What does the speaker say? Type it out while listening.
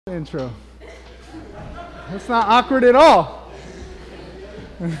Intro. That's not awkward at all.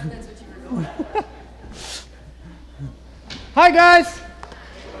 Hi guys.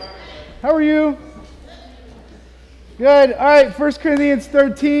 How are you? Good. All right. 1 Corinthians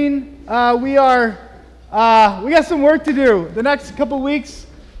 13. We got some work to do. The next couple weeks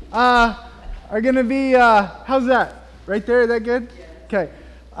are going to be. How's that? Right there. Is that good? Okay.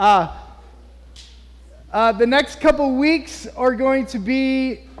 The next couple weeks are going to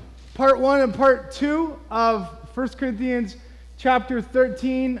be part 1 and part 2 of 1 Corinthians chapter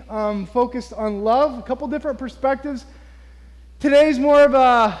 13, focused on love, a couple different perspectives. Today's more of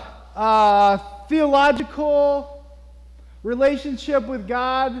a theological relationship with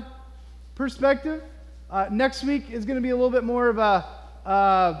God perspective. Next week is going to be a little bit more of a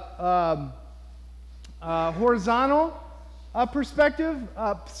horizontal perspective,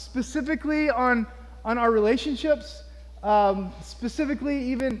 specifically on our relationships. Specifically,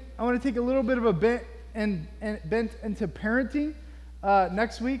 even I want to take a little bit of a bent into parenting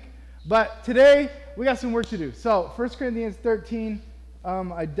next week. But today we got some work to do. So 1 Corinthians 13,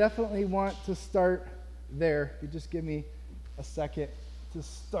 I definitely want to start there. If you just give me a second to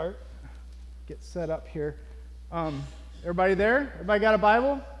start, get set up here. Everybody there? Everybody got a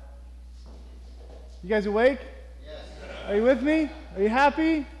Bible? You guys awake? Yes. Are you with me? Are you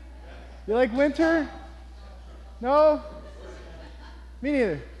happy? You like winter? No? Me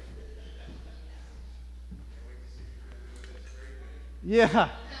neither. Yeah.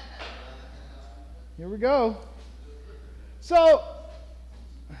 Here we go. So,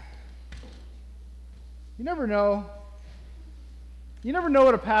 you never know. You never know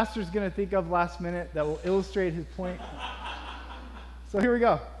what a pastor's going to think of last minute that will illustrate his point. So here we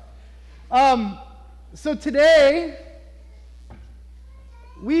go. So today,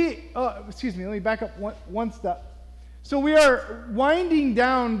 let me back up one step. So we are winding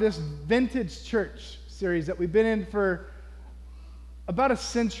down this Vintage Church series that we've been in for about a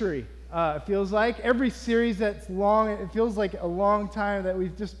century, it feels like. Every series that's long, it feels like a long time that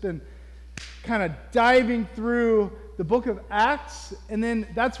we've just been kind of diving through the book of Acts. And then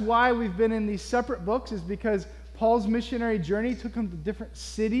that's why we've been in these separate books, is because Paul's missionary journey took him to different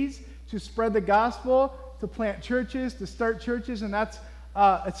cities to spread the gospel, to plant churches, to start churches, and that's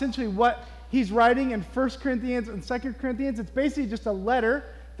essentially what he's writing in 1 Corinthians and 2 Corinthians. It's basically just a letter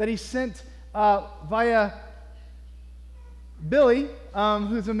that he sent via Billy,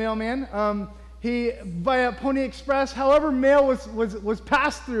 who's a mailman. Via Pony Express, however mail was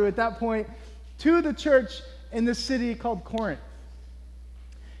passed through at that point, to the church in this city called Corinth.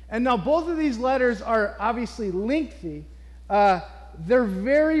 And now both of these letters are obviously lengthy. They're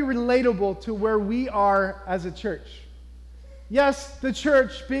very relatable to where we are as a church. Yes, the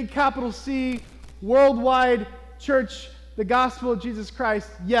church, big capital C, worldwide church, the gospel of Jesus Christ,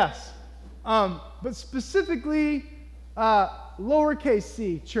 yes. But specifically, lowercase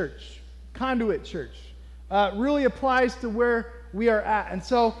c, church, conduit church, really applies to where we are at. And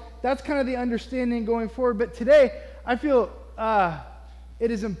so that's kind of the understanding going forward. But today, I feel it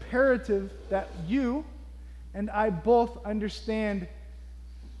is imperative that you and I both understand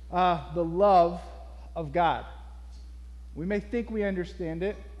the love of God. We may think we understand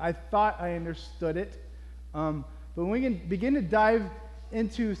it. I thought I understood it. But when we can begin to dive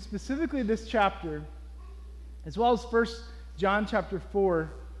into specifically this chapter, as well as 1 John chapter 4,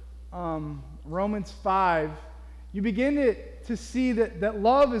 Romans 5, you begin to see that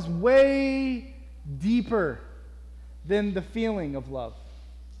love is way deeper than the feeling of love.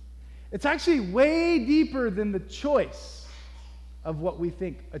 It's actually way deeper than the choice of what we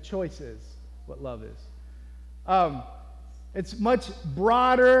think a choice is, what love is. It's much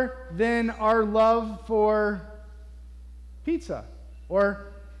broader than our love for pizza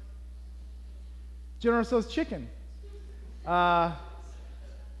or General Tso's chicken. Love,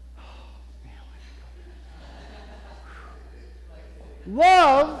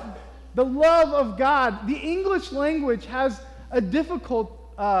 the love of God. The English language has a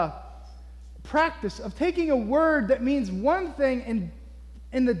difficult practice of taking a word that means one thing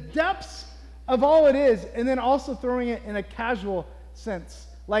in the depths of all it is, and then also throwing it in a casual sense.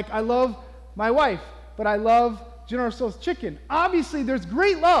 Like, I love my wife, but I love General Tso's chicken. Obviously, there's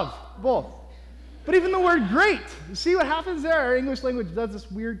great love, both. But even the word great, you see what happens there? Our English language does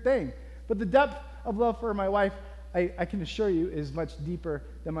this weird thing. But the depth of love for my wife, I can assure you, is much deeper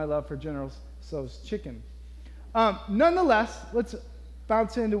than my love for General Tso's chicken. Nonetheless, let's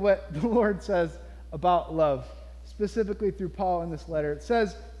bounce into what the Lord says about love, specifically through Paul in this letter. It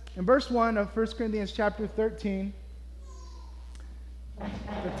says in verse 1 of 1 Corinthians chapter 13,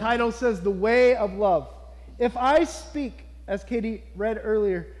 the title says, "The Way of Love." If I speak as Katie read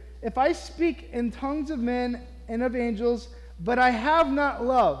earlier, if I speak in tongues of men and of angels, but I have not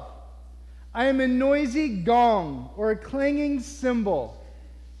love, I am a noisy gong or a clanging cymbal.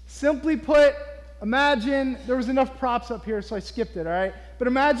 Simply put, imagine, there was enough props up here, so I skipped it, all right? But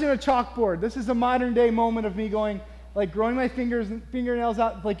imagine a chalkboard. This is a modern day moment of me going, like growing my fingernails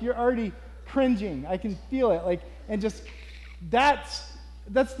out, like you're already cringing. I can feel it, like, and just, that's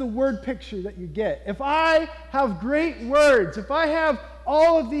the word picture that you get. If I have great words, if I have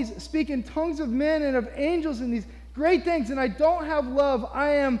all of these, speak in tongues of men and of angels and these great things, and I don't have love, I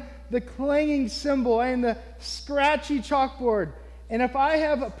am the clanging cymbal. I am the scratchy chalkboard. And if I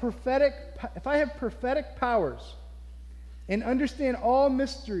have prophetic powers and understand all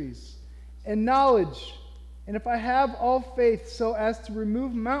mysteries and knowledge, and if I have all faith so as to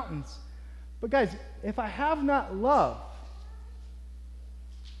remove mountains, but guys, if I have not love,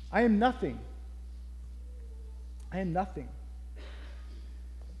 I am nothing. I am nothing.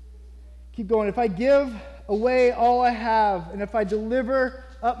 Keep going. If I give away all I have, and if I deliver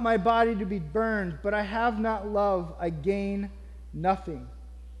up my body to be burned, but I have not love, I gain nothing.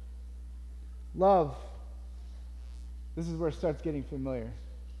 Love. This is where it starts getting familiar.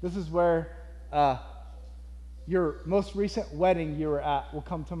 This is where your most recent wedding you were at will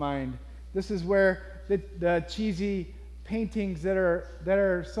come to mind. This is where the cheesy paintings that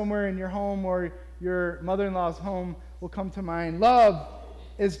are somewhere in your home or your mother-in-law's home will come to mind. Love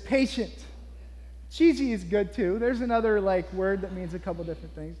is patient. Cheesy is good too. There's another word that means a couple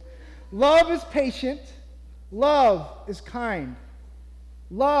different things. Love is patient. Love is kind.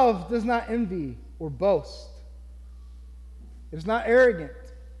 Love does not envy or boast. It is not arrogant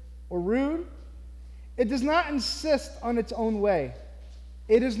or rude. It does not insist on its own way.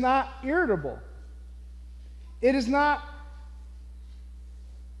 It is not irritable. It is not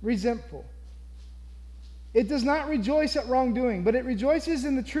resentful. It does not rejoice at wrongdoing, but it rejoices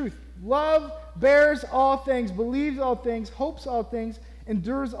in the truth. Love bears all things, believes all things, hopes all things,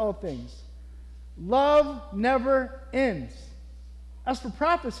 endures all things. Love never ends. As for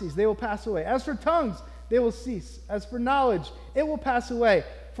prophecies, they will pass away. As for tongues, they will cease. As for knowledge, it will pass away.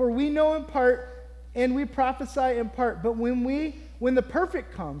 For we know in part, and we prophesy in part. But when the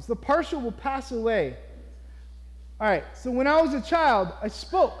perfect comes, the partial will pass away. All right, so when I was a child, I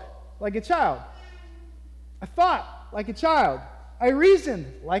spoke like a child. I thought like a child. I reasoned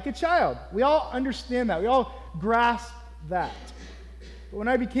like a child. We all understand that. We all grasp that. But when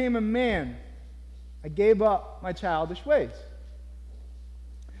I became a man, I gave up my childish ways.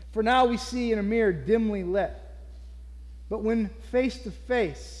 For now we see in a mirror dimly lit. But when face to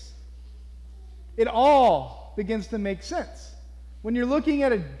face, it all begins to make sense. When you're looking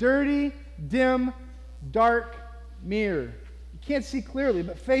at a dirty, dim, dark mirror, you can't see clearly,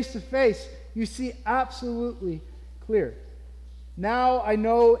 but face to face, you see absolutely clear. Now I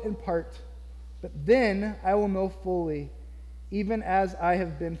know in part, but then I will know fully, even as I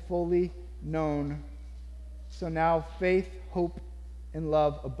have been fully known. So now faith, hope, and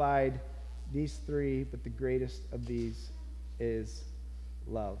love abide, these three, but the greatest of these is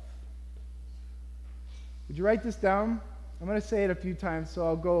love. Would you write this down? I'm going to say it a few times, so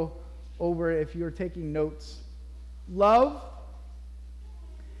I'll go over it if you're taking notes. Love,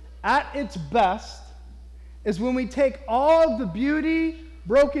 at its best, is when we take all of the beauty,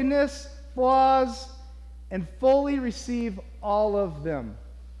 brokenness, flaws, and fully receive all of them.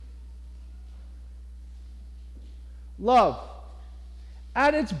 Love,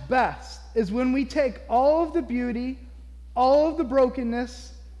 at its best, is when we take all of the beauty, all of the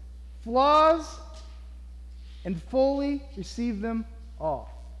brokenness, flaws, and fully receive them all.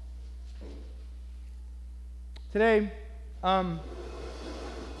 Today, I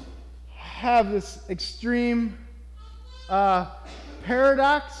have this extreme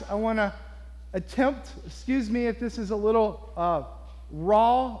paradox. I want to attempt, excuse me if this is a little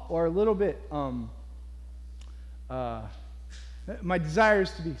raw or a little bit, my desire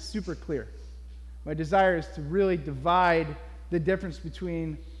is to be super clear. My desire is to really divide the difference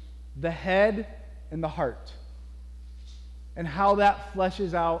between the head and the heart and how that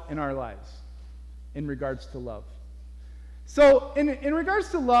fleshes out in our lives in regards to love. So in regards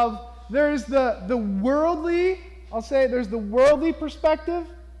to love, there's the worldly, I'll say there's the worldly perspective,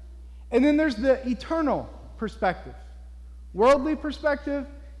 and then there's the eternal perspective. Worldly perspective,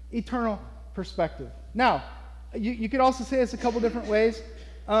 eternal perspective. Now, you could also say this a couple different ways.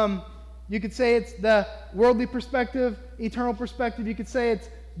 You could say it's the worldly perspective, eternal perspective. You could say it's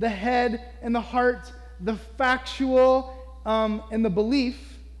the head and the heart, the factual and the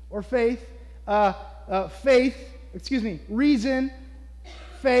belief or faith, reason,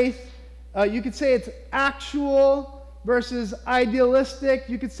 faith. You could say it's actual versus idealistic.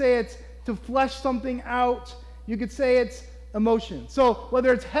 You could say it's to flesh something out. You could say it's emotion. So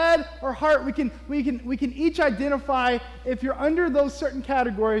whether it's head or heart, we can each identify, if you're under those certain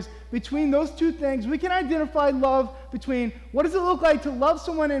categories, between those two things, we can identify love between what does it look like to love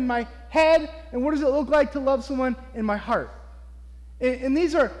someone in my head and what does it look like to love someone in my heart. And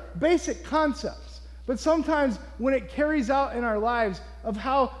these are basic concepts, but sometimes when it carries out in our lives of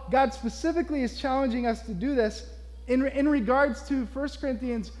how God specifically is challenging us to do this, in regards to 1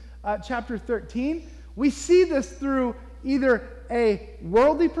 Corinthians chapter 13, we see this through either a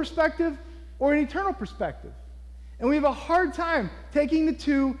worldly perspective or an eternal perspective. And we have a hard time taking the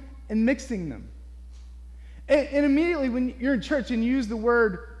two and mixing them. And immediately when you're in church and you use the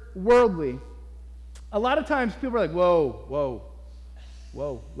word worldly, a lot of times people are like, whoa,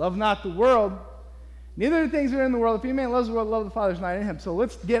 love not the world. Neither of the things that are in the world. If any man loves the world, love of the Father is not in him. So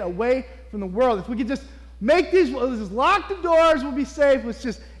let's get away from the world. If we could just make these, let's just lock the doors, we'll be safe. Let's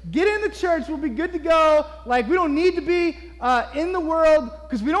just get in the church, we'll be good to go. Like, we don't need to be in the world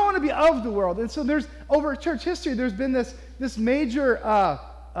because we don't want to be of the world. And so there's, over church history, there's been this major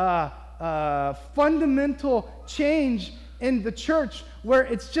fundamental change in the church where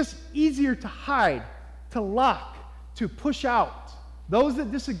it's just easier to hide, to lock, to push out those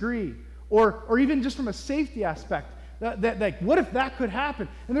that disagree, or even just from a safety aspect, that like, what if that could happen?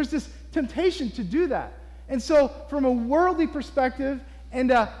 And there's this temptation to do that. And so from a worldly perspective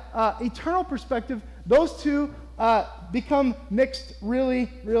and eternal perspective, those two become mixed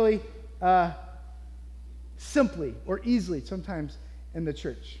really, really simply or easily sometimes in the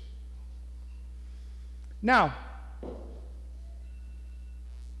church. Now,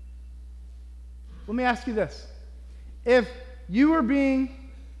 let me ask you this. If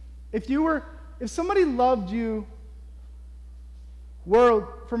somebody loved you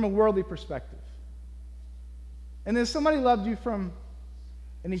from a worldly perspective, and then somebody loved you from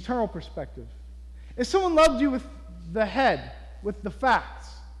an eternal perspective, if someone loved you with the head, with the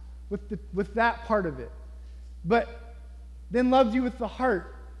facts, with that part of it, but then loved you with the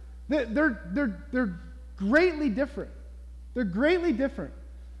heart, they're greatly different. They're greatly different.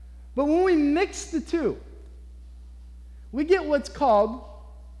 But when we mix the two, we get what's called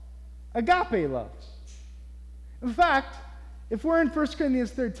agape love. In fact, if we're in 1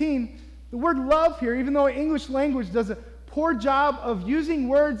 Corinthians 13, the word love here, even though English language does a poor job of using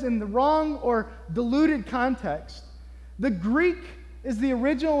words in the wrong or diluted context, the Greek is the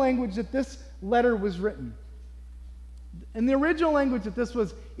original language that this letter was written. And the original language that this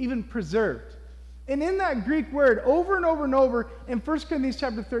was even preserved. And in that Greek word, over and over and over, in 1 Corinthians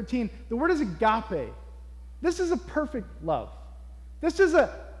chapter 13, the word is agape. This is a perfect love. This is a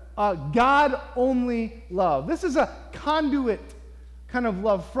God-only love. This is a conduit kind of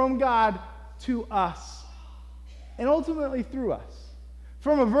love from God to us, and ultimately through us.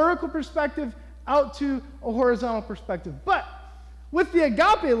 From a vertical perspective out to a horizontal perspective. But with the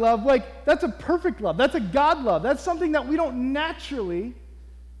agape love, like, that's a perfect love. That's a God love. That's something that we don't naturally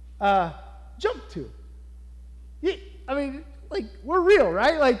jump to. I mean, like, we're real,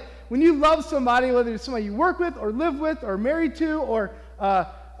 right? Like, when you love somebody, whether it's somebody you work with or live with or married to or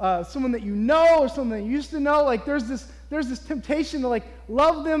someone that you know or someone that you used to know, like, there's this temptation to, like,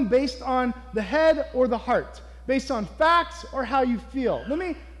 love them based on the head or the heart, based on facts or how you feel. Let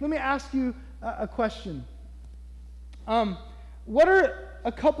me ask you a question. What are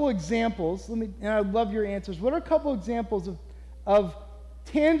a couple examples, and I'd love your answers, what are a couple examples of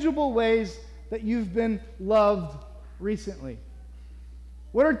tangible ways that you've been loved recently?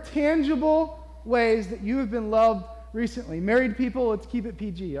 What are tangible ways that you have been loved recently? Married people, let's keep it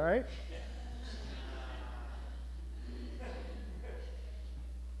PG, all right?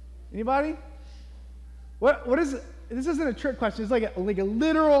 Anybody? What is it? This isn't a trick question. It's like a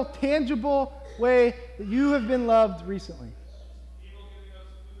literal, tangible way that you have been loved recently. People giving us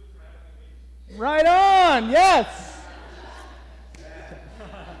food for having a meeting. Right on, yes.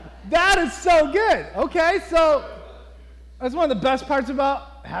 That is so good. Okay, so that's one of the best parts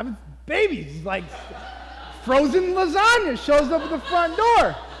about having babies. Like, frozen lasagna shows up at the front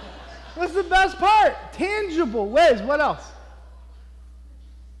door. That's the best part. Tangible ways. What else?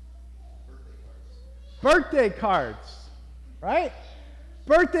 Birthday cards, right?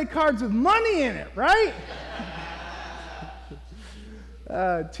 Birthday cards with money in it, right?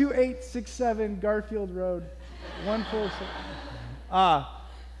 2867 Garfield Road, 147.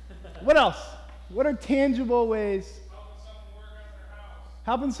 What else? What are tangible ways?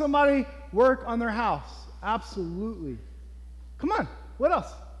 Helping somebody work on their house. Absolutely. Come on. What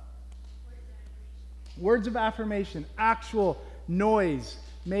else? Words of affirmation. Actual noise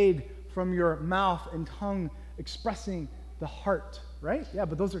made from your mouth and tongue expressing the heart, right? Yeah,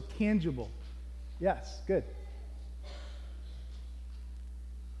 but those are tangible. Yes, good.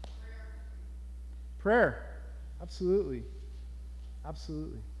 Prayer. Absolutely.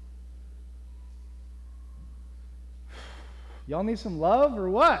 Absolutely. Y'all need some love or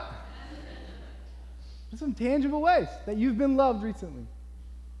what? There's some tangible ways that you've been loved recently.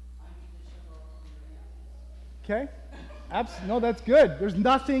 Okay? No, that's good. There's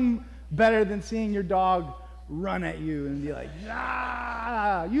nothing better than seeing your dog run at you and be like,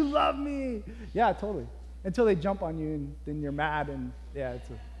 ah, you love me. Yeah, totally. Until they jump on you and then you're mad and yeah,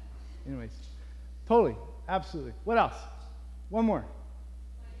 anyways. Totally. Absolutely. What else? One more.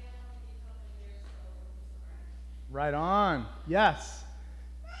 Right on. Yes.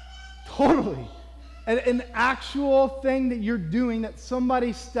 Totally. An actual thing that you're doing that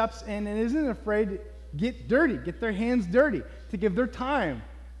somebody steps in and isn't afraid to get dirty, get their hands dirty, to give their time,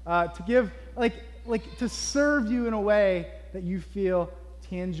 to give, to serve you in a way that you feel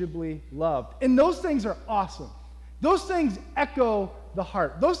tangibly loved. And those things are awesome. Those things echo the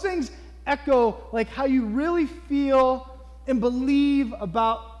heart. Those things echo like how you really feel and believe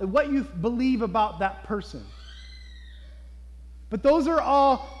about what you believe about that person. But those are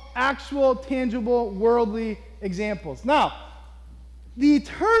all actual, tangible, worldly examples. Now, the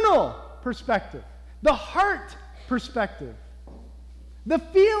eternal perspective, the heart perspective, the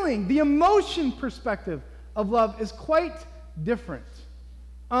feeling, the emotion perspective of love is quite different.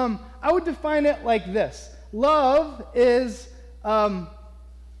 I would define it like this. Love is, you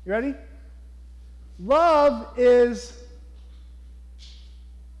ready? Love is,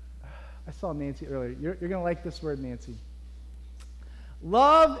 I saw Nancy earlier. You're going to like this word, Nancy.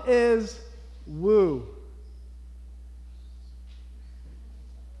 Love is woo.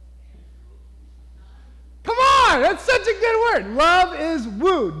 Come on, that's such a good word. Love is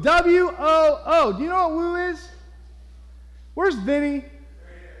woo. W-O-O. Do you know what woo is? Where's Vinny?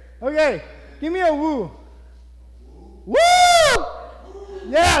 Okay, give me a woo. Woo!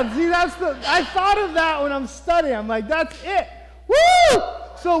 Yeah, see, I thought of that when I'm studying. I'm like, that's it. Woo!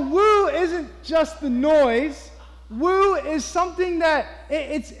 So woo isn't just the noise. Woo is something that,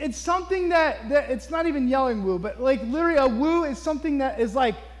 it's something that it's not even yelling woo, but like literally a woo is something that is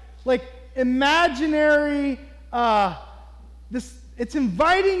like imaginary, it's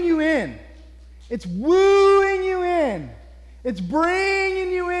inviting you in. It's wooing you in. It's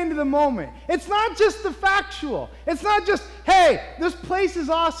bringing you into the moment. It's not just the factual. It's not just, hey, this place is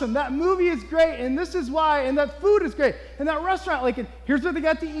awesome, that movie is great, and this is why, and that food is great, and that restaurant, and here's what they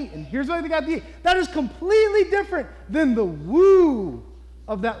got to eat, and here's what they got to eat. That is completely different than the woo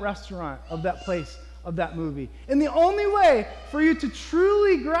of that restaurant, of that place, of that movie. And the only way for you to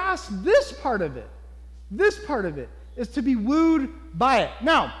truly grasp this part of it, is to be wooed by it.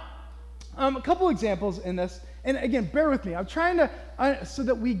 Now, a couple examples in this. And again, bear with me. I'm trying to, so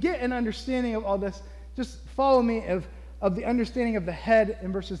that we get an understanding of all this, just follow me of the understanding of the head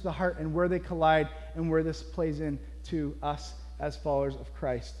and versus the heart and where they collide and where this plays into us as followers of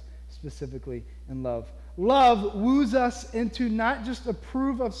Christ, specifically in love. Love woos us into not just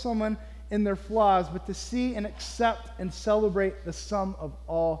approve of someone in their flaws, but to see and accept and celebrate the sum of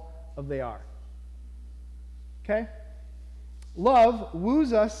all of they are. Okay? Love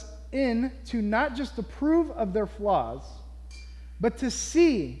woos us in to not just approve of their flaws, but to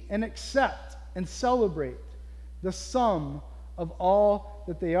see and accept and celebrate the sum of all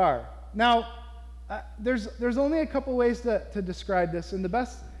that they are. Now, there's only a couple ways to describe this, and the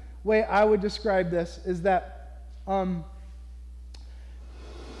best way I would describe this is that, can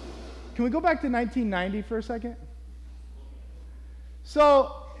we go back to 1990 for a second?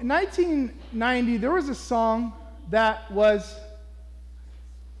 So, in 1990, there was a song that was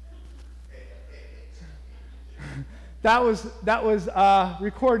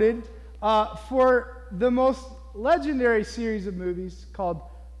recorded for the most legendary series of movies called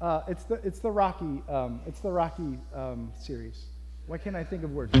it's the Rocky series. Why can't I think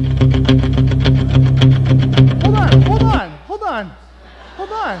of words? Hold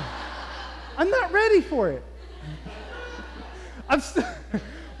on. I'm not ready for it.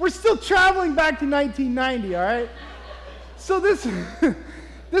 We're still traveling back to 1990. All right. So this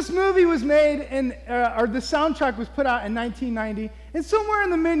movie was made or the soundtrack was put out in 1990, and somewhere in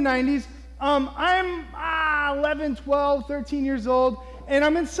the mid-90s, I'm 11, 12, 13 years old, and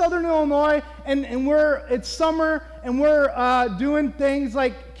I'm in Southern Illinois, and it's summer, and we're doing things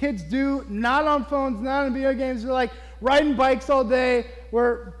like kids do, not on phones, not on video games. We're like riding bikes all day.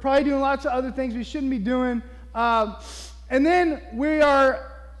 We're probably doing lots of other things we shouldn't be doing. And then we are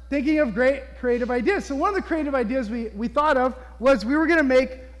thinking of great creative ideas. So one of the creative ideas we thought of was we were going to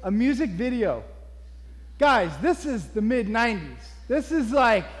make a music video. Guys, this is the mid-90s. This is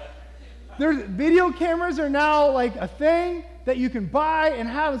like, there's video cameras are now like a thing that you can buy and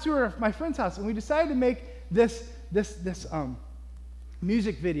have. And so we were at my friend's house, and we decided to make this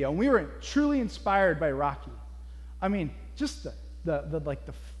music video. And we were truly inspired by Rocky. I mean, just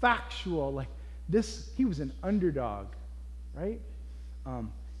the factual, like this, he was an underdog, right?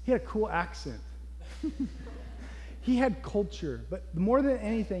 He had a cool accent. He had culture, but more than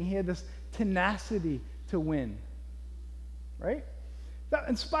anything, he had this tenacity to win, right? That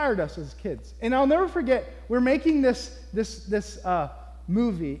inspired us as kids. And I'll never forget, we're making this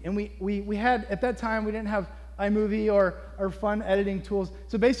movie, and we had, at that time, we didn't have iMovie or fun editing tools.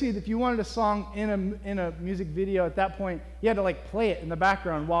 So basically, if you wanted a song in a music video at that point, you had to like play it in the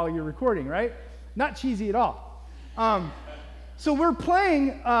background while you're recording, right? Not cheesy at all. So we're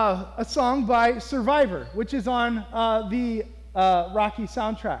playing a song by Survivor, which is on the Rocky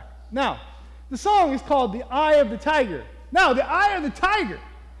soundtrack. Now, the song is called The Eye of the Tiger. Now, The Eye of the Tiger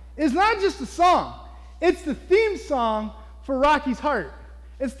is not just a song. It's the theme song for Rocky's Heart.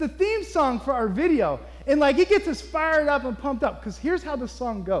 It's the theme song for our video. And like it gets us fired up and pumped up, because here's how the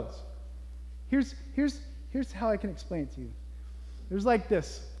song goes. Here's how I can explain it to you. There's like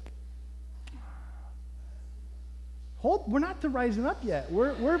this. We're not to Rising Up yet.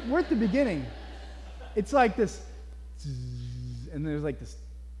 We're at the beginning. It's like this, and there's like this,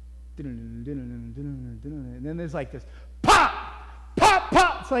 and then there's like this, pop, pop,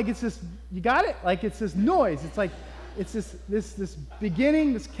 pop. It's like it's this. You got it? Like it's this noise. It's like it's this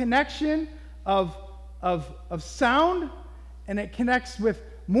beginning, this connection of sound, and it connects with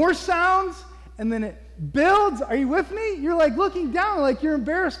more sounds, and then it builds. Are you with me? You're like looking down, like you're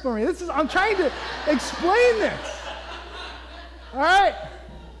embarrassed for me. I'm trying to explain this. All right?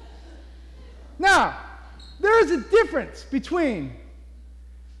 Now, there is a difference between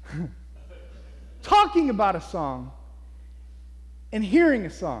talking about a song and hearing a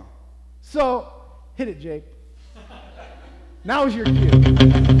song. So, hit it, Jake. Now is your cue.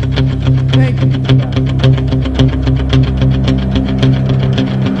 Thank you for that.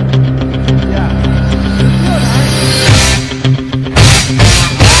 Yeah.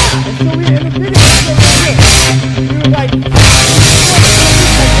 And so in the video, we were like,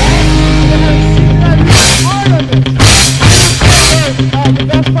 the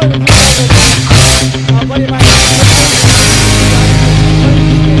best part of the video was, buddy of mine,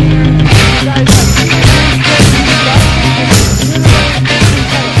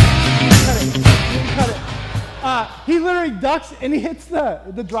 he literally ducks and he hits the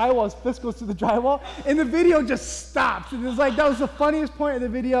drywall. His fist goes through the drywall, and the video just stops. And it's like that was the funniest point of the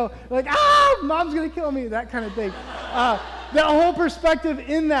video. Like, mom's gonna kill me, that kind of thing. The whole perspective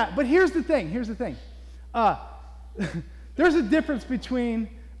in that. But here's the thing. There's a difference between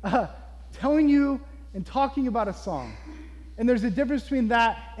telling you and talking about a song. And there's a difference between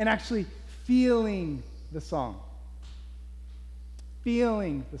that and actually feeling the song.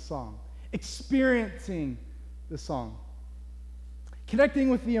 Feeling the song. Experiencing the song. Connecting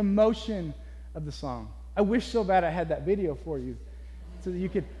with the emotion of the song. I wish so bad I had that video for you so that you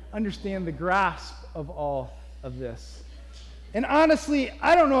could understand the grasp of all of this. And honestly,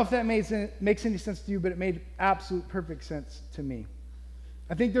 I don't know if that makes any sense to you, but it made absolute perfect sense to me.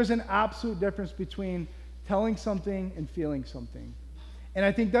 I think there's an absolute difference between telling something and feeling something. And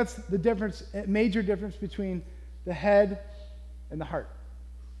I think that's the difference, a major difference between the head and the heart.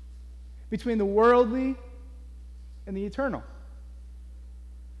 Between the worldly and the eternal.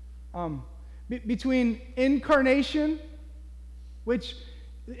 Between incarnation, which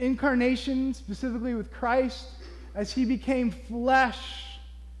incarnation specifically with Christ, as he became flesh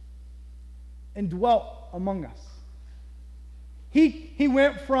and dwelt among us. He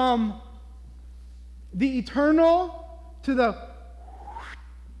went from the eternal to the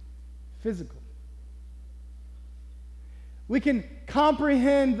physical. We can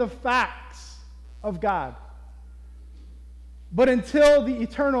comprehend the facts of God. But until the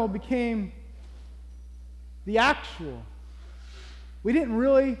eternal became the actual, we didn't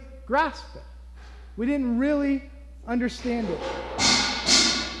really grasp it. We didn't really understand it.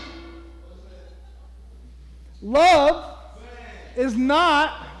 Love is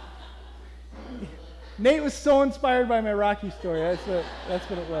not... Nate was so inspired by my Rocky story. That's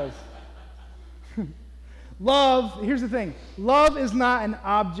what it was. Love, here's the thing. Love is not an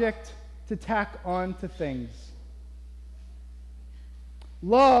object to tack on to things.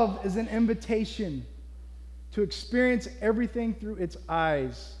 Love is an invitation to experience everything through its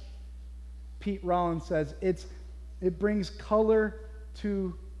eyes. Pete Rollins says it brings color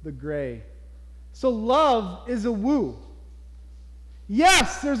to the gray. So love is a woo.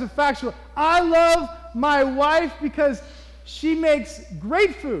 Yes, there's a factual. I love my wife because she makes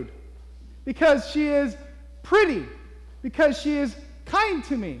great food, because she is pretty, because she is kind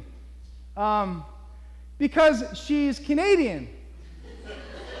to me, because she's Canadian,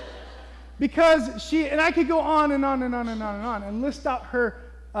 because she, and I could go on and on and on and on and on and list out her,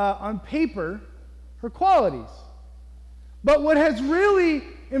 on paper, her qualities. But what has really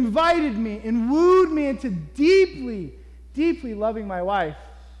invited me and wooed me into deeply, deeply loving my wife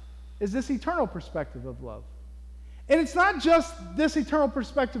is this eternal perspective of love. And it's not just this eternal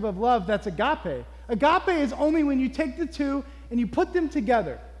perspective of love that's agape. Agape is only when you take the two and you put them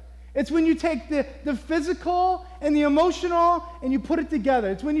together. It's when you take the physical and the emotional and you put it together.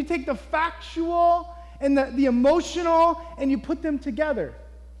 It's when you take the factual and the emotional and you put them together.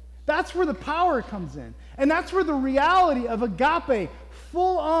 That's where the power comes in. And that's where the reality of agape,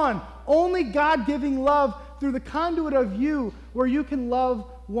 full on, only God-giving love through the conduit of you, where you can love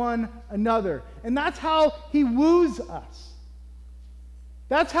one another. And that's how he woos us.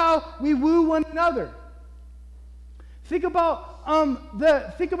 That's how we woo one another. Think about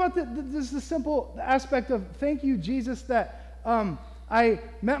the simple aspect of thank you, Jesus, that I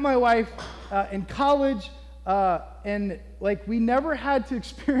met my wife in college, and like we never had to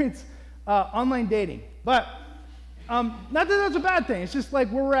experience online dating. But not that that's a bad thing. It's just like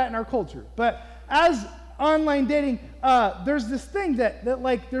where we're at in our culture. But as online dating, there's this thing that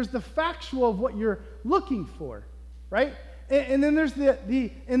like there's the factual of what you're looking for, right? And then there's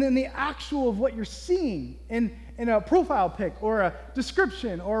the actual of what you're seeing in a profile pic or a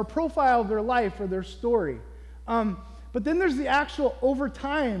description or a profile of their life or their story. But then there's the actual over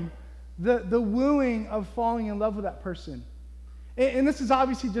time, the wooing of falling in love with that person. And this is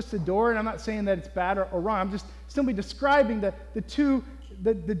obviously just a door, and I'm not saying that it's bad or wrong. I'm just simply describing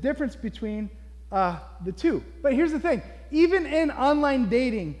the difference between the two. But here's the thing. Even in online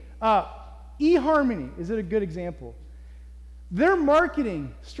dating, eHarmony is a good example. Their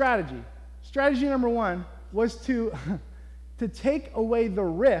marketing strategy number one, was to take away the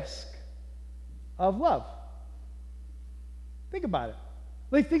risk of love. Think about it.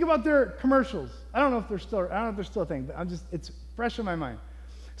 Like, think about their commercials. I don't know if they're still a thing, but it's fresh in my mind.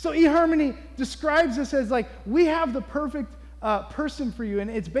 So eHarmony describes this as like, we have the perfect person for you, and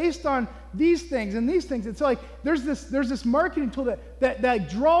it's based on these things and these things. And so like, there's this marketing tool that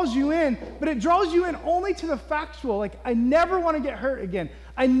draws you in, but it draws you in only to the factual. Like, I never want to get hurt again.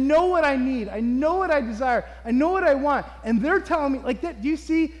 I know what I need. I know what I desire. I know what I want. And they're telling me, like, that. Do you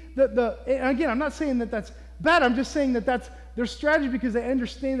see and again, I'm not saying that that's bad. I'm just saying that that's their strategy because they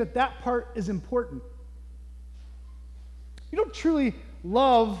understand that part is important. You don't truly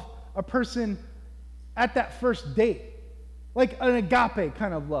love a person at that first date, like an agape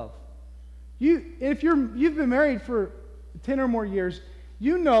kind of love. If you've been married for 10 or more years,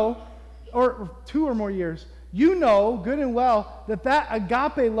 you know, or 2 or more years, you know good and well that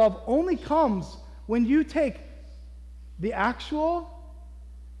agape love only comes when you take the actual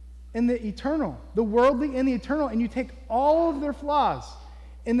and the eternal, the worldly and the eternal, and you take all of their flaws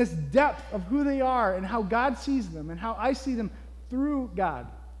in this depth of who they are and how God sees them and how I see them through God,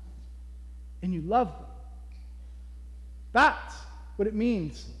 and you love them. That's what it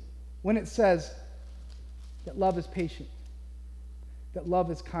means when it says that love is patient, that love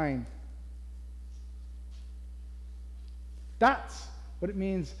is kind. That's what it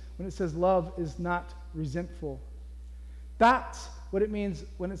means when it says love is not resentful. That's what it means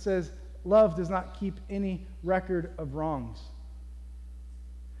when it says love does not keep any record of wrongs.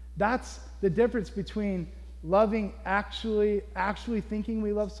 That's the difference between loving actually thinking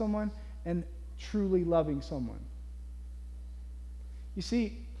we love someone and truly loving someone. You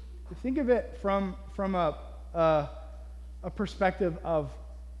see, think of it from a perspective of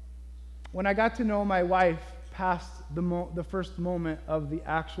when I got to know my wife past the first moment of the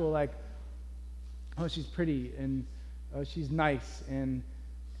actual, like, oh, she's pretty and she's nice and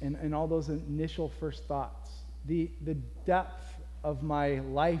all those initial first thoughts. The depth of my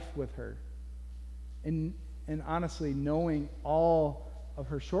life with her and honestly knowing all of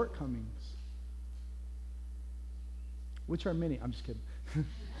her shortcomings, which are many. I'm just kidding.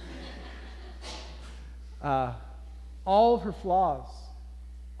 All of her flaws,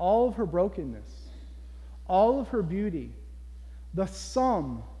 all of her brokenness, all of her beauty, the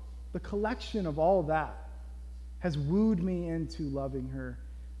collection of all of that has wooed me into loving her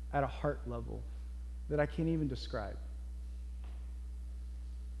at a heart level that I can't even describe.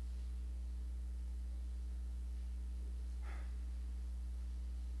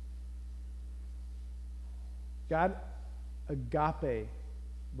 God agape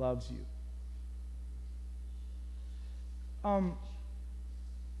loves you.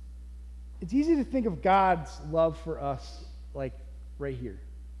 it's easy to think of God's love for us like right here,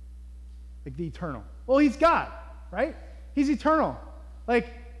 like the eternal. Well, he's God, right? He's eternal. Like,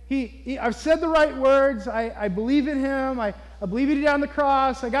 I've said the right words. I believe in him. I believe he did on the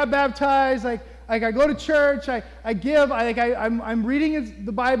cross. I got baptized. I go to church. I give. I'm reading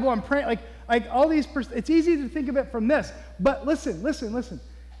the Bible. I'm praying. Like all these. It's easy to think of it from this. But listen.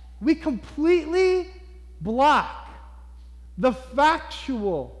 We completely block the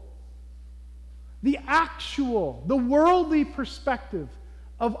factual, the actual, the worldly perspective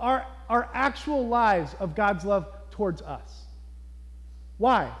of our actual lives of God's love towards us.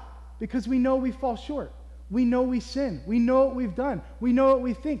 Why? Because we know we fall short. We know we sin. We know what we've done. We know what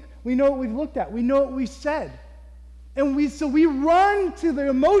we think. We know what we've looked at. We know what we've said. And so we run to the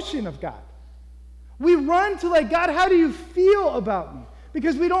emotion of God. We run to like, God, how do you feel about me?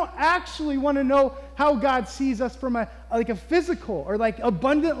 Because we don't actually want to know how God sees us from a physical or like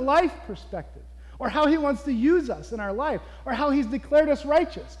abundant life perspective, or how he wants to use us in our life, or how he's declared us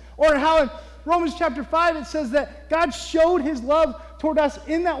righteous, or how in Romans chapter 5 it says that God showed his love toward us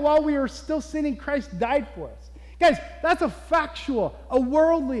in that while we were still sinning, Christ died for us. Guys, that's a factual, a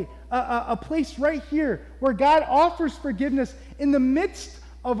worldly, a place right here where God offers forgiveness in the midst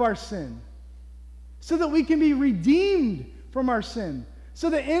of our sin so that we can be redeemed from our sin. So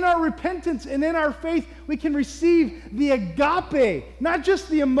that in our repentance and in our faith, we can receive the agape, not just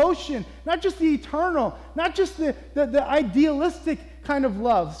the emotion, not just the eternal, not just the idealistic kind of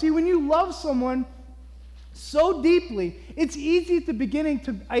love. See, when you love someone so deeply, it's easy at the beginning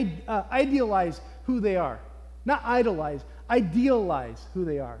to idealize who they are. Not idolize, idealize who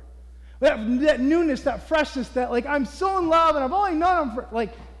they are. That newness, that freshness, that like, I'm so in love and I've only known them for,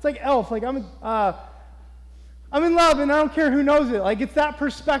 like, it's like Elf, like I'm in love and I don't care who knows it. Like, it's that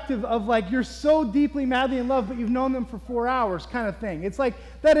perspective of like, you're so deeply, madly in love, but you've known them for 4 hours kind of thing. It's like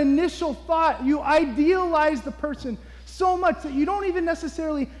that initial thought, you idealize the person so much that you don't even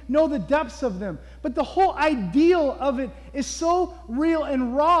necessarily know the depths of them. But the whole ideal of it is so real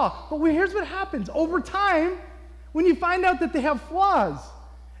and raw. But here's what happens. Over time, when you find out that they have flaws,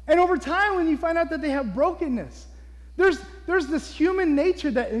 and over time when you find out that they have brokenness, there's this human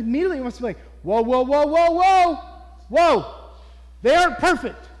nature that immediately wants to be like, whoa, they aren't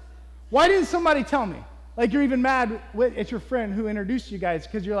perfect. Why didn't somebody tell me? Like, you're even mad at your friend who introduced you guys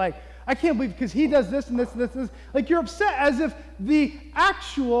because you're like, I can't believe because he does this and this and this and this. Like, you're upset as if the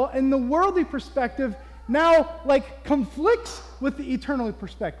actual and the worldly perspective now like conflicts with the eternal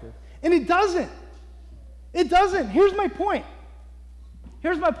perspective. And it doesn't. It doesn't. Here's my point.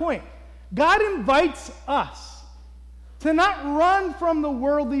 God invites us to not run from the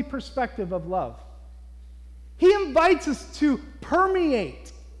worldly perspective of love. He invites us to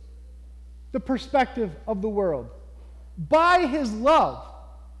permeate the perspective of the world by his love.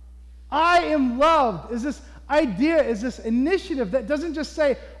 I am loved is this idea, is this initiative that doesn't just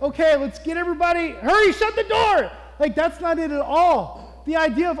say, okay, let's get everybody, hurry, shut the door. Like, that's not it at all. The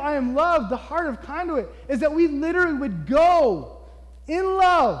idea of I am loved, the heart of Conduit, is that we literally would go in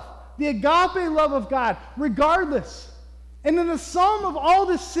love, the agape love of God, regardless. And then the sum of all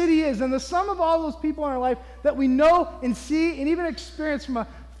this city is, and the sum of all those people in our life that we know and see and even experience from a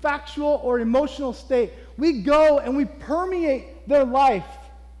factual or emotional state, we go and we permeate their life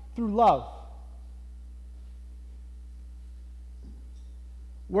through love.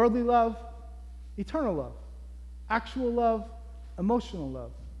 Worldly love, eternal love, actual love, emotional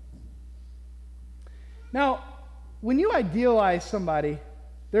love. Now, when you idealize somebody,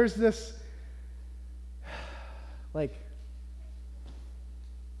 there's this, there's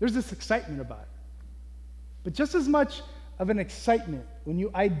this excitement about it. But just as much of an excitement when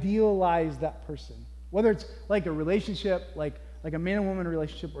you idealize that person, whether it's like a relationship, like a man and woman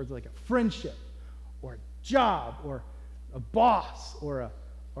relationship, or it's like a friendship, or a job, or a boss, or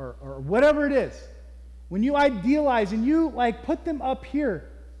whatever it is, when you idealize and you like put them up here,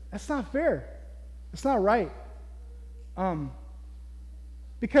 that's not fair. It's not right.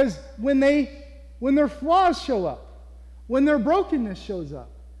 Because when their flaws show up, when their brokenness shows up,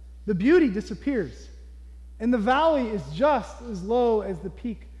 the beauty disappears. And the valley is just as low as the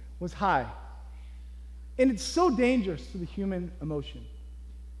peak was high. And it's so dangerous to the human emotion.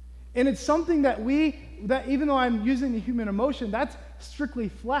 And it's something that even though I'm using the human emotion, that's strictly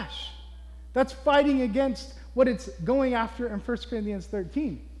flesh. That's fighting against what it's going after in 1 Corinthians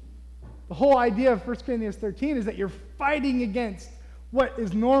 13. The whole idea of 1 Corinthians 13 is that you're fighting against what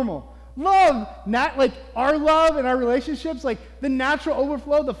is normal. Love, not like our love and our relationships, like the natural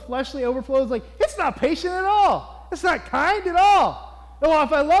overflow, the fleshly overflow is like, it's not patient at all. It's not kind at all. Oh,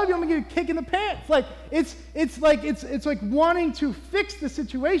 if I love you, I'm gonna give you a kick in the pants. Like it's like wanting to fix the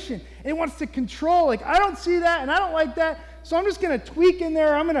situation. It wants to control. Like I don't see that and I don't like that, so I'm just gonna tweak in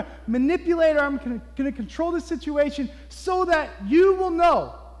there. I'm gonna manipulate, or I'm gonna control the situation so that you will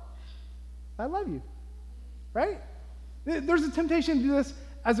know I love you. Right? There's a temptation to do this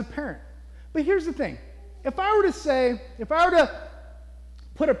as a parent. But here's the thing: if I were to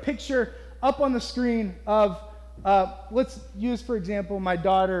put a picture up on the screen of let's use, for example, my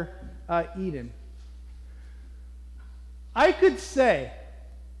daughter, Eden. I could say,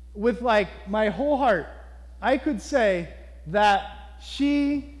 with like my whole heart, I could say that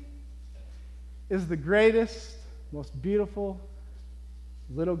she is the greatest, most beautiful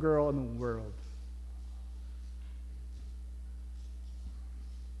little girl in the world.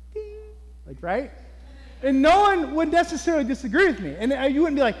 Ding. Like, right? And no one would necessarily disagree with me. And you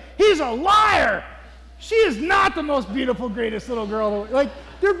wouldn't be like, he's a liar! She is not the most beautiful, greatest little girl. Like,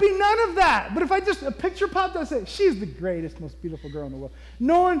 there'd be none of that. But if a picture popped up and said, she's the greatest, most beautiful girl in the world.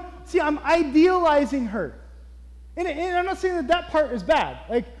 No one, see, I'm idealizing her. And I'm not saying that part is bad.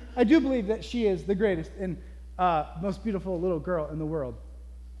 Like, I do believe that she is the greatest and most beautiful little girl in the world.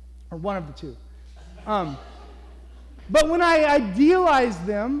 Or one of the two. But when I idealize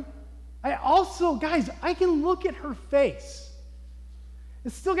them, I also, guys, I can look at her face.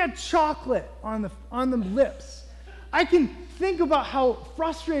 It's still got chocolate on the lips. I can think about how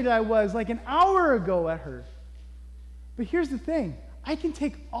frustrated I was like an hour ago at her. But here's the thing. I can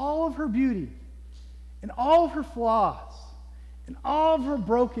take all of her beauty and all of her flaws and all of her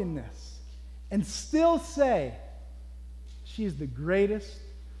brokenness and still say she is the greatest,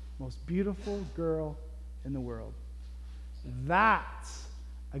 most beautiful girl in the world. That's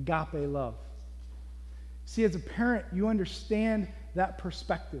agape love. See, as a parent, you understand that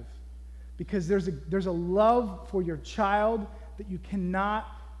perspective because there's a love for your child that you cannot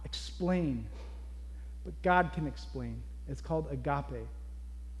explain, but God can explain. It's called agape.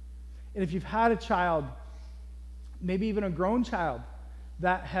 And if you've had a child, maybe even a grown child,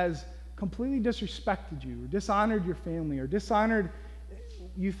 that has completely disrespected you or dishonored your family or dishonored,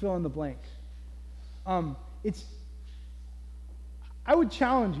 you fill in the blank, I would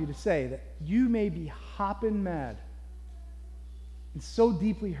challenge you to say that you may be hopping mad and so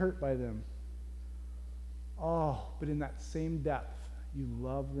deeply hurt by them. Oh, but in that same depth, you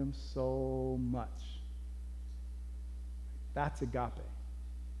love them so much. That's agape.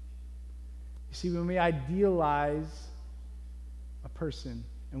 You see, when we idealize a person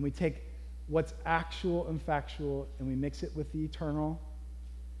and we take what's actual and factual and we mix it with the eternal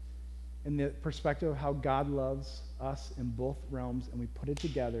and the perspective of how God loves us in both realms and we put it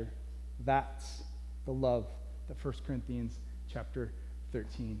together, that's the love that 1 Corinthians chapter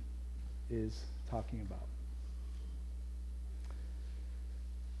 13 is talking about.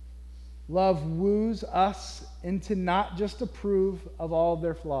 Love woos us into not just approve of all of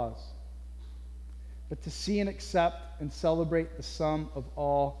their flaws, but to see and accept and celebrate the sum of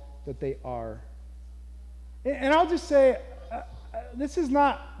all that they are. And I'll just say, this is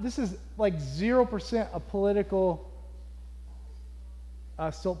like 0% a political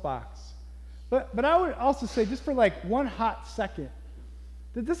soapbox. But I would also say, just for like one hot second,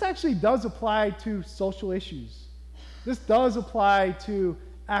 that this actually does apply to social issues. This does apply to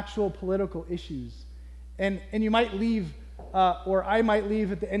actual political issues. And you might leave, or I might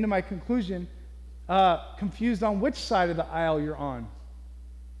leave at the end of my conclusion, confused on which side of the aisle you're on.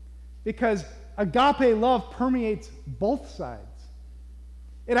 Because agape love permeates both sides.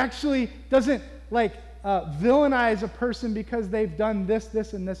 It actually doesn't villainize a person because they've done this,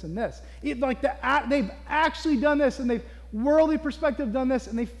 this, and this, and this. They've actually done this, and they've worldly perspective done this,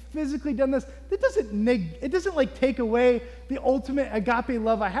 and they've physically done this. It doesn't take away the ultimate agape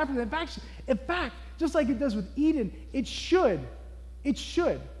love I have for them. In fact, just like it does with Eden, it should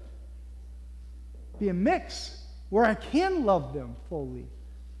be a mix where I can love them fully,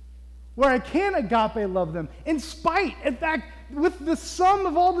 where I can agape love them in fact, with the sum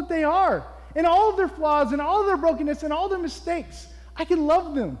of all that they are, and all of their flaws, and all of their brokenness, and all their mistakes. I can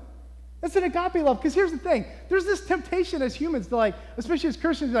love them. That's an agape love. Because here's the thing. There's this temptation as humans to especially as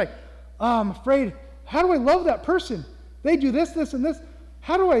Christians, I'm afraid, how do I love that person? They do this, this, and this.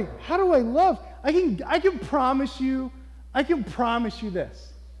 How do I love? I can promise you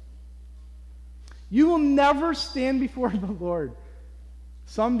this. You will never stand before the Lord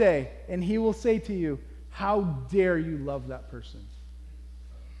someday, and he will say to you, how dare you love that person?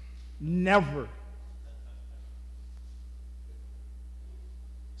 Never.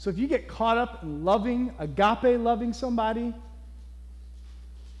 So if you get caught up in agape loving somebody,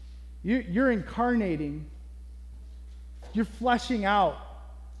 you're incarnating you're fleshing out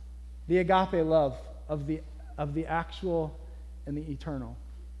the agape love of the actual and the eternal.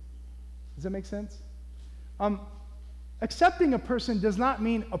 Does that make sense? Accepting a person does not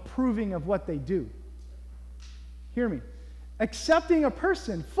mean approving of what they do. Hear me. Accepting a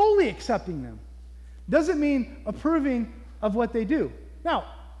person, fully accepting them, doesn't mean approving of what they do. Now,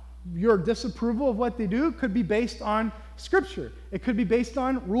 your disapproval of what they do could be based on Scripture. It could be based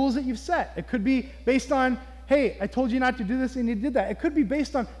on rules that you've set. It could be based on, hey, I told you not to do this and you did that. It could be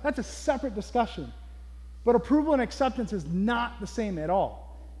based on, that's a separate discussion. But approval and acceptance is not the same at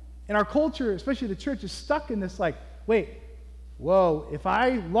all. And our culture, especially the church, is stuck in this like, wait, whoa, if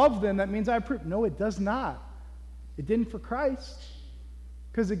I love them, that means I approve. No, it does not. It didn't for Christ.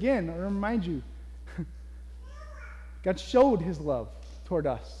 Because again, I remind you, God showed his love toward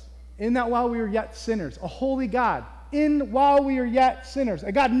us. In that while we were yet sinners, a holy God, while we are yet sinners,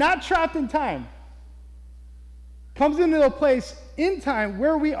 a God not trapped in time, comes into a place in time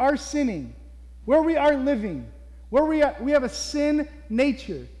where we are sinning, where we are living, where we have a sin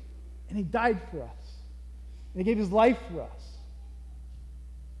nature, and he died for us. And he gave his life for us.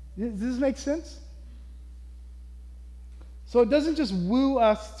 Does this make sense? So it doesn't just woo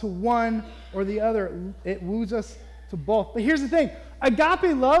us to one or the other, it woos us to both. But here's the thing.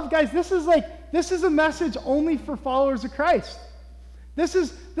 Agape love, guys, this is a message only for followers of Christ. This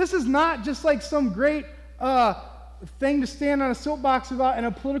is not just like some great thing to stand on a soapbox about in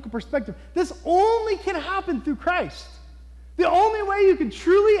a political perspective. This only can happen through Christ. The only way you can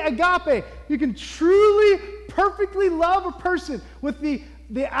truly agape, you can truly perfectly love a person with the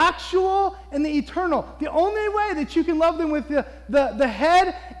actual and the eternal. The only way that you can love them with the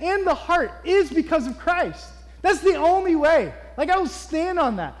head and the heart is because of Christ. That's the only way. Like, I will stand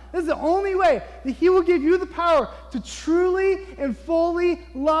on that. That's the only way that he will give you the power to truly and fully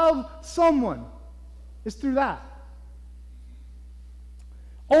love someone, is through that.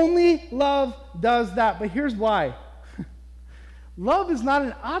 Only love does that. But here's why. Love is not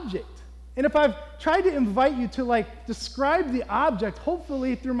an object. And if I've tried to invite you to like describe the object,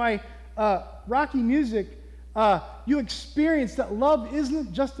 hopefully through my rocky music, you experience that love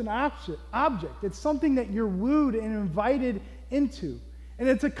isn't just an object. It's something that you're wooed and invited into. And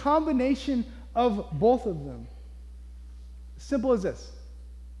it's a combination of both of them. Simple as this.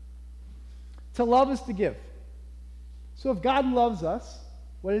 To love is to give. So if God loves us,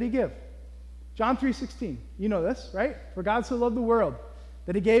 what did he give? John 3:16. You know this, right? For God so loved the world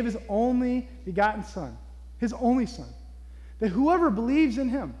that he gave his only begotten Son, his only Son, that whoever believes in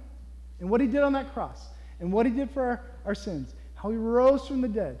him and what he did on that cross and what he did for our sins, how he rose from the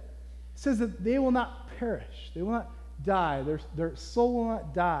dead, it says that they will not perish. They will not die. Their soul will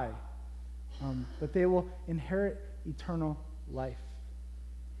not die, but they will inherit eternal life.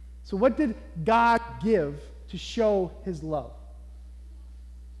 So what did God give to show his love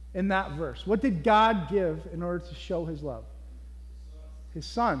in that verse? What did God give in order to show his love? His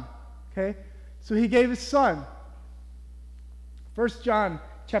Son. Okay? So he gave his Son. 1 John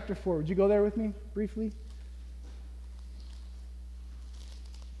chapter 4. Would you go there with me briefly?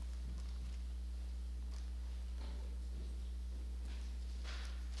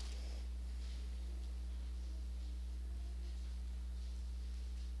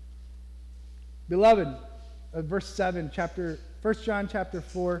 Beloved, verse 7, 1 John chapter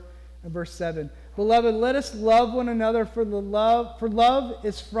 4 and verse 7. Beloved, let us love one another, for love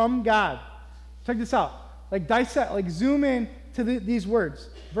is from God. Check this out. Like dissect, like zoom in to these words.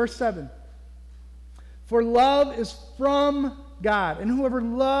 Verse 7. For love is from God, and whoever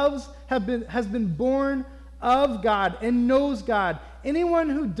loves has been born of God and knows God. Anyone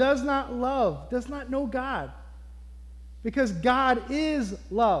who does not love does not know God, because God is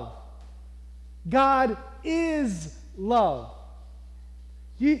love. God is love.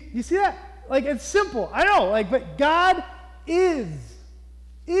 You see that? Like, it's simple. I know, like, but God is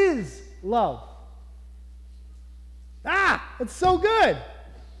love. It's so good.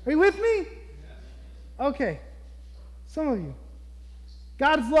 Are you with me? Okay. Some of you.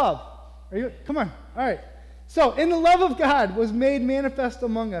 God is love. Are you? Come on. All right. So, in the love of God was made manifest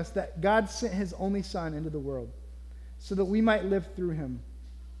among us that God sent his only Son into the world so that we might live through him.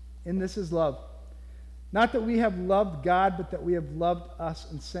 And this is love. Not that we have loved God, but that we have loved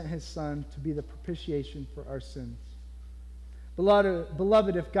us and sent his Son to be the propitiation for our sins.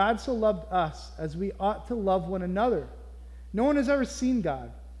 Beloved, if God so loved us as we ought to love one another, no one has ever seen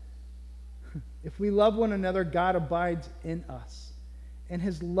God. If we love one another, God abides in us, and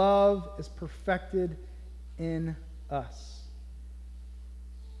his love is perfected in us.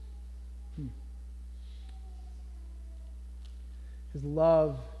 His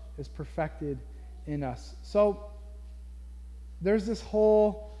love is perfected in us. So, there's this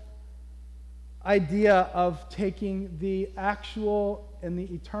whole idea of taking the actual and the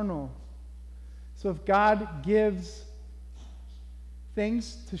eternal. So if God gives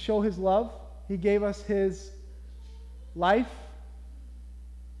things to show his love, he gave us his life,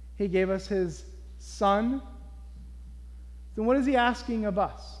 he gave us his son, then what is he asking of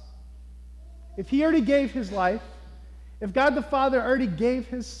us? If he already gave his life, if God the Father already gave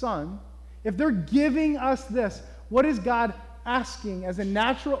his son, if they're giving us this, what is God asking as a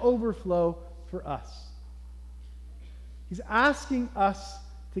natural overflow for us? He's asking us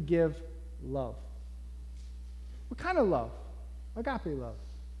to give love. What kind of love? Agape love.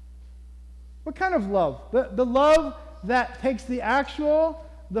 What kind of love? The love that takes the actual,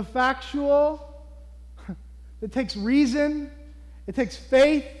 the factual, that takes reason, it takes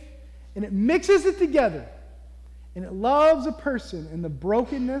faith, and it mixes it together. And it loves a person in the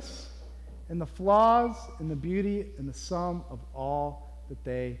brokenness and the flaws and the beauty and the sum of all that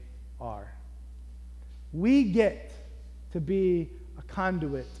they are. We get to be a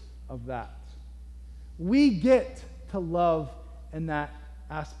conduit of that. We get to love in that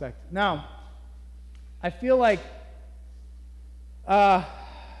aspect. Now, I feel like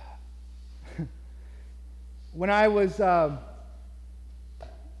when I was I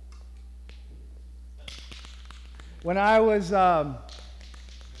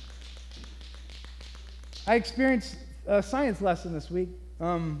experienced a science lesson this week.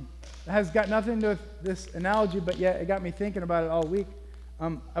 It has got nothing to do with this analogy, but yet it got me thinking about it all week.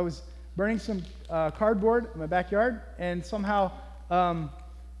 I was burning some cardboard in my backyard, and somehow a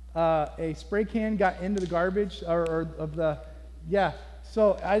spray can got into the garbage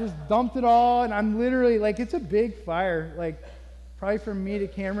so I just dumped it all, and I'm literally, like, it's a big fire, like, probably from me to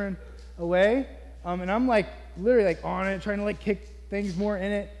Cameron away, and I'm, like, literally, like, on it, trying to, like, kick things more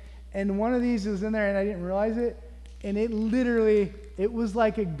in it, and one of these was in there, and I didn't realize it, and it was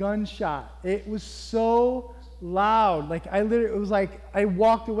like a gunshot. It was so loud, like, it was like, I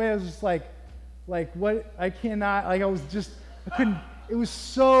walked away, I was just like, what, I cannot, like, I couldn't, it was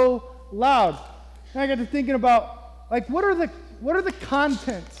so loud, and I got to thinking about, like, what are the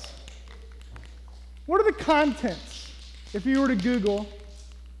contents? What are the contents, if you were to Google,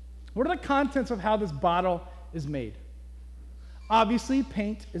 what are the contents of how this bottle is made? Obviously,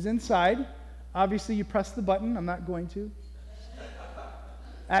 paint is inside. Obviously, you press the button. I'm not going to.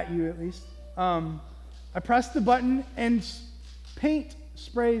 At you, at least. I press the button, and paint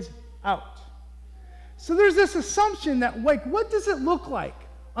sprays out. So there's this assumption that, like, what does it look like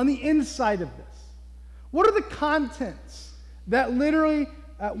on the inside of this? What are the contents that literally,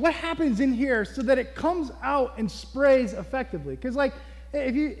 what happens in here so that it comes out and sprays effectively? Because, like,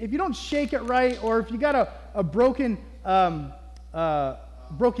 if you don't shake it right, or if you got a broken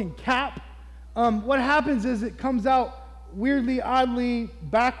cap, what happens is it comes out weirdly, oddly,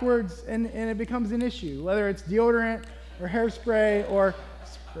 backwards, and it becomes an issue, whether it's deodorant or hairspray or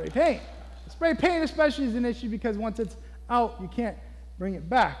spray paint. Spray paint especially is an issue because once it's out, you can't bring it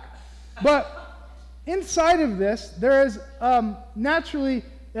back. But inside of this, there is naturally,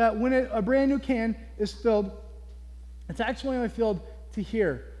 when a brand new can is filled, it's actually only filled to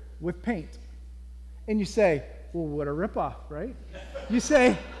here with paint. And you say, well, what a ripoff, right? You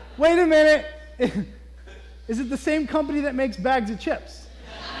say, wait a minute, is it the same company that makes bags of chips?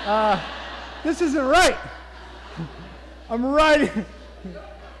 This isn't right. I'm right.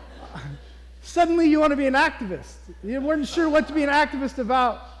 Suddenly you want to be an activist. You weren't sure what to be an activist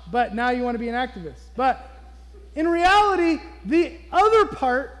about, but now you want to be an activist. But in reality, the other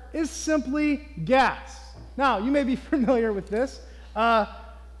part is simply gas. Now, you may be familiar with this.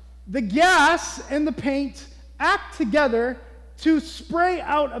 The gas and the paint act together to spray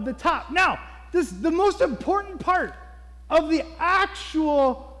out of the top. Now, the most important part of the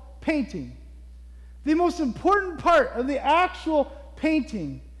actual painting, the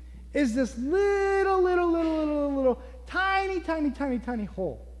is this little, tiny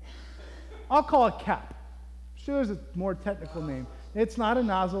hole. I'll call it cap. I'm sure there's a more technical name. It's not a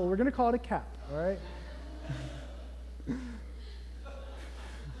nozzle. We're going to call it a cap, all right?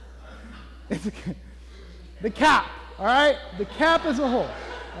 The cap, all right? The cap is a hole,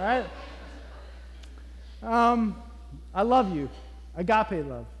 all right? I love you. Agape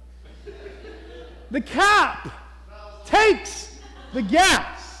love. The cap takes the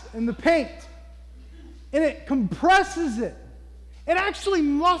gas and the paint, and it compresses it. It actually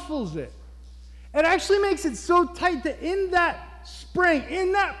muffles it. It actually makes it so tight that in that spring,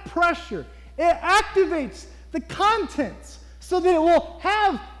 in that pressure, it activates the contents so that it will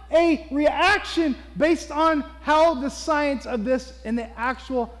have a reaction based on how the science of this and the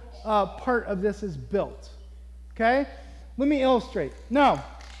actual part of this is built. Okay? let me illustrate. Now,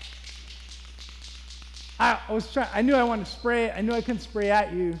 I knew I wanted to spray. I knew I couldn't spray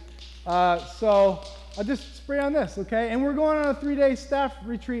at you. So I'll just spray on this, okay? And we're going on a 3-day staff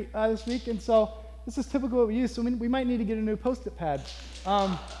retreat this week, and so this is typically what we use. So we might need to get a new Post-it pad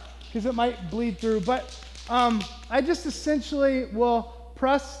because it might bleed through. But I just essentially will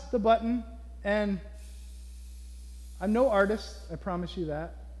press the button, and I'm no artist, I promise you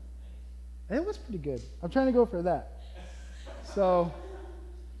that. It was pretty good. I'm trying to go for that. So,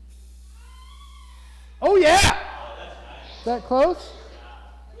 oh yeah! Is that close?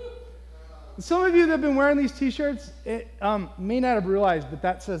 Some of you that have been wearing these t-shirts, it may not have realized, but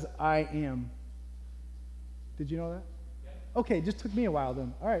that says I am. Did you know that? Okay, it just took me a while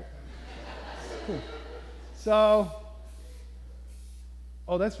then. All right. Cool. So,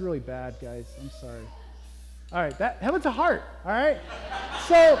 oh, that's really bad, guys. I'm sorry. All right, heaven's a heart, all right?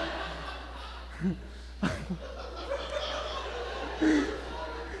 So,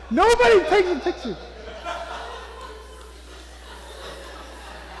 nobody takes a picture.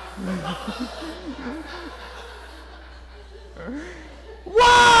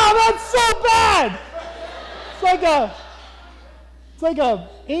 Wow, that's so bad. It's like a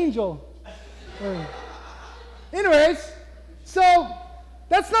angel. Anyways, so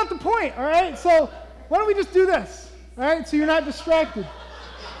that's not the point, all right? So why don't we just do this, all right? So you're not distracted.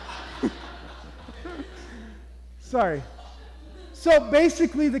 Sorry. So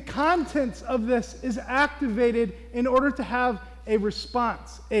basically the contents of this is activated in order to have a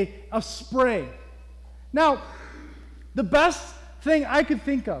response, a spray. Now, the best thing I could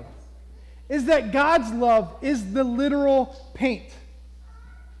think of is that God's love is the literal paint.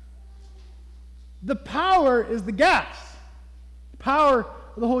 The power is the gas. The power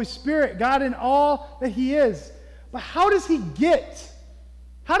of the Holy Spirit, God in all that He is. But how does He get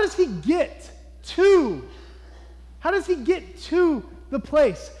to the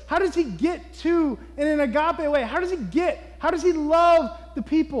place? How does He get to, in an agape way, how does He love the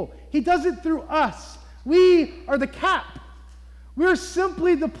people? He does it through us. We are the cap. We're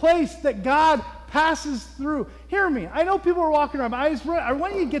simply the place that God passes through. Hear me. I know people are walking around, but I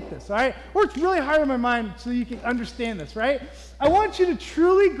want you to get this, all right? Worked really hard on my mind so you can understand this, right? I want you to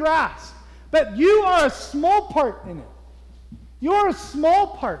truly grasp that you are a small part in it. You are a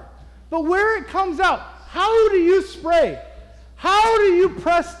small part. But where it comes out, how do you spray? How do you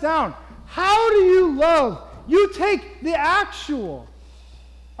press down? How do you love? You take the actual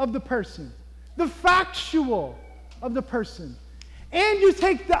of the person, the factual of the person, and you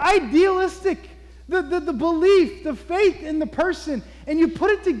take the idealistic, the belief, the faith in the person, and you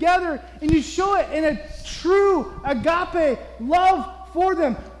put it together and you show it in a true agape love for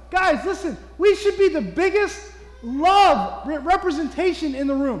them. Guys, listen, we should be the biggest love representation in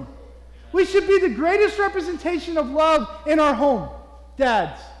the room. We should be the greatest representation of love in our home.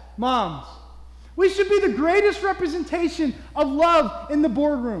 Dads, moms. We should be the greatest representation of love in the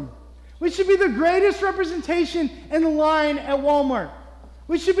boardroom. We should be the greatest representation in the line at Walmart.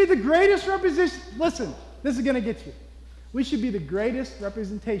 We should be the greatest representation. Listen, this is going to get you. We should be the greatest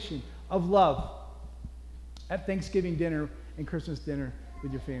representation of love at Thanksgiving dinner and Christmas dinner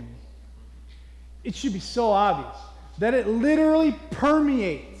with your family. It should be so obvious that it literally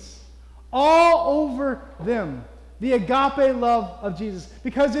permeates all over them, the agape love of Jesus,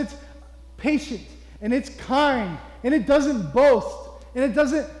 because it's patient and it's kind and it doesn't boast and it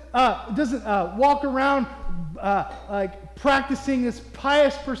doesn't walk around like practicing this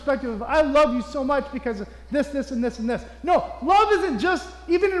pious perspective of I love you so much because of this, this, and this, and this. No, love isn't just,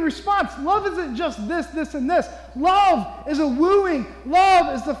 even in response, love isn't just this, this, and this. Love is a wooing.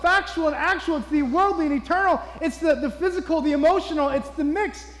 Love is the factual and actual. It's the worldly and eternal. It's the physical, the emotional. It's the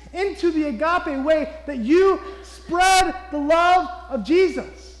mix into the agape way that you spread the love of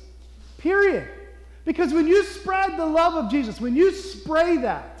Jesus. Period. Because when you spread the love of Jesus, when you spray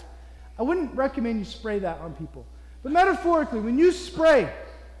that, I wouldn't recommend you spray that on people. But metaphorically, when you spray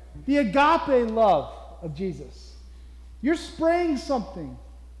the agape love of Jesus, you're spraying something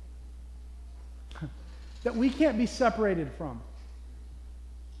that we can't be separated from.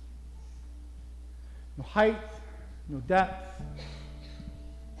 No height, no depth,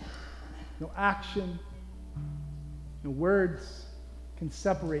 no action, no words can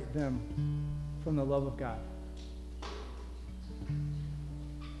separate them from the love of God.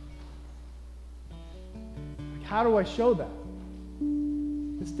 How do I show that?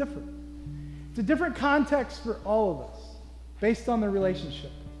 It's different. It's a different context for all of us, based on the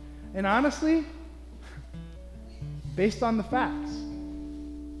relationship. And honestly, based on the facts.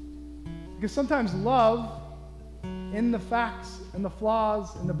 Because sometimes love, in the facts and the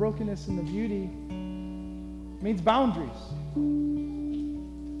flaws and the brokenness and the beauty, It means boundaries.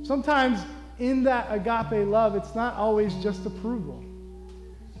 Sometimes in that agape love, it's not always just approval.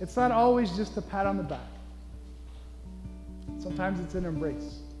 It's not always just a pat on the back. Sometimes it's an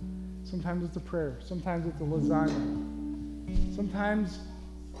embrace. Sometimes it's a prayer. Sometimes it's a lasagna. Sometimes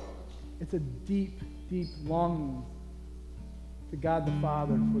it's a deep, deep longing to God the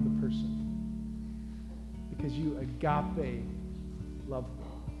Father for the person. Because you agape love them.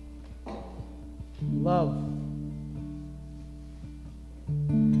 Love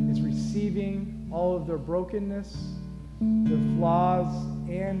is receiving all of their brokenness, their flaws,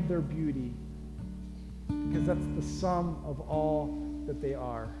 and their beauty. Because that's the sum of all that they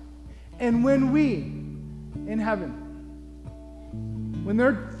are. And when we, in heaven, when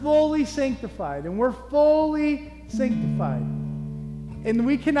they're fully sanctified, and we're fully sanctified, and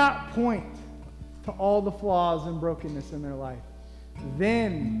we cannot point to all the flaws and brokenness in their life,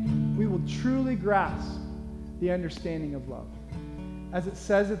 then we will truly grasp the understanding of love. As it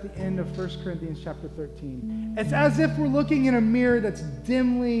says at the end of 1 Corinthians chapter 13, it's as if we're looking in a mirror that's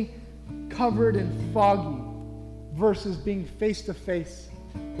dimly covered and foggy versus being face to face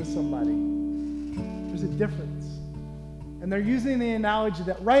with somebody. There's a difference. And they're using the analogy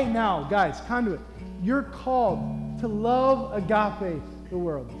that right now, guys, Conduit, you're called to love agape the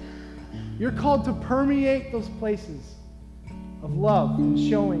world. You're called to permeate those places of love and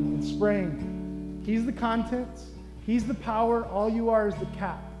showing and spraying. He's the contents. He's the power. All you are is the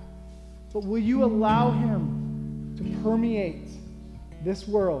cap. But will you allow him to permeate this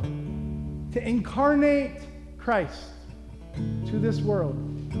world, to incarnate Christ to this world?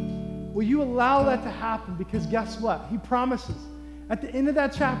 Will you allow that to happen? Because guess what? He promises at the end of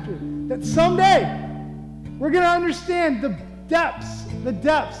that chapter that someday we're going to understand the depths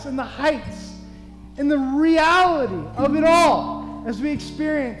and the heights and the reality of it all as we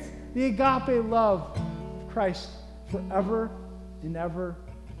experience the agape love of Christ forever and ever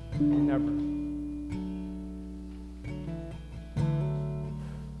and ever.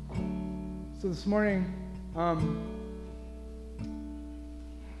 So this morning,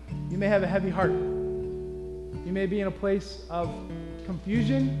 you may have a heavy heart. You may be in a place of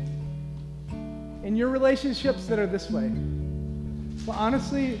confusion in your relationships that are this way. But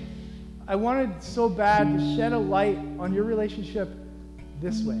honestly, I wanted so bad to shed a light on your relationship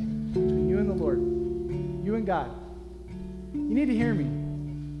this way, between you and the Lord, you and God. You need to hear me.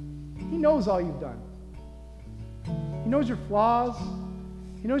 He knows all you've done. He knows your flaws.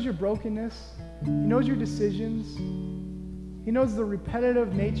 He knows your brokenness. He knows your decisions. He knows the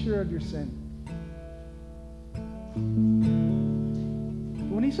repetitive nature of your sin.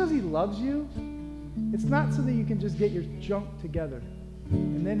 But when he says he loves you, it's not so that you can just get your junk together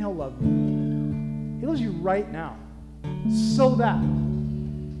and then he'll love you. He loves you right now so that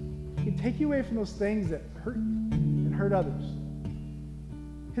he can take you away from those things that hurt you and hurt others.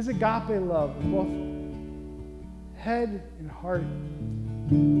 His agape love of both head and heart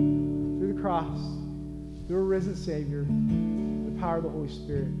through the cross, through a risen Savior, the power of the Holy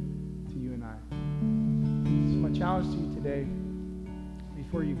Spirit to you and I. So my challenge to you today,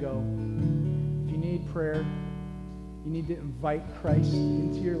 before you go, if you need prayer, you need to invite Christ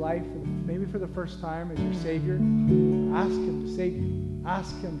into your life, maybe for the first time as your Savior. Ask him to save you.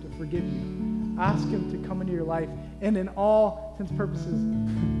 Ask him to forgive you. Ask him to come into your life. And in all intents and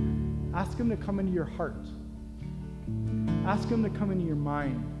purposes, ask him to come into your heart. Ask him to come into your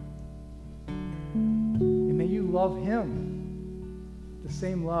mind. And may you love him the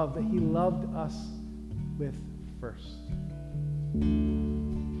same love that he loved us with first.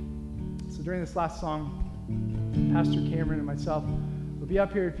 So during this last song, Pastor Cameron and myself will be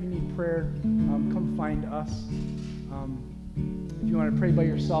up here. If you need prayer, come find us. If you want to pray by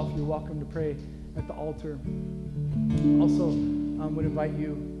yourself, you're welcome to pray at the altar. Also, would invite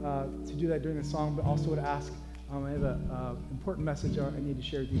you to do that during the song, but also would ask, I have an important message I need to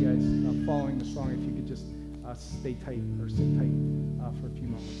share with you guys following the song. If you could just stay tight or sit tight for a few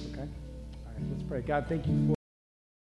moments, okay? All right, let's pray. God, thank you for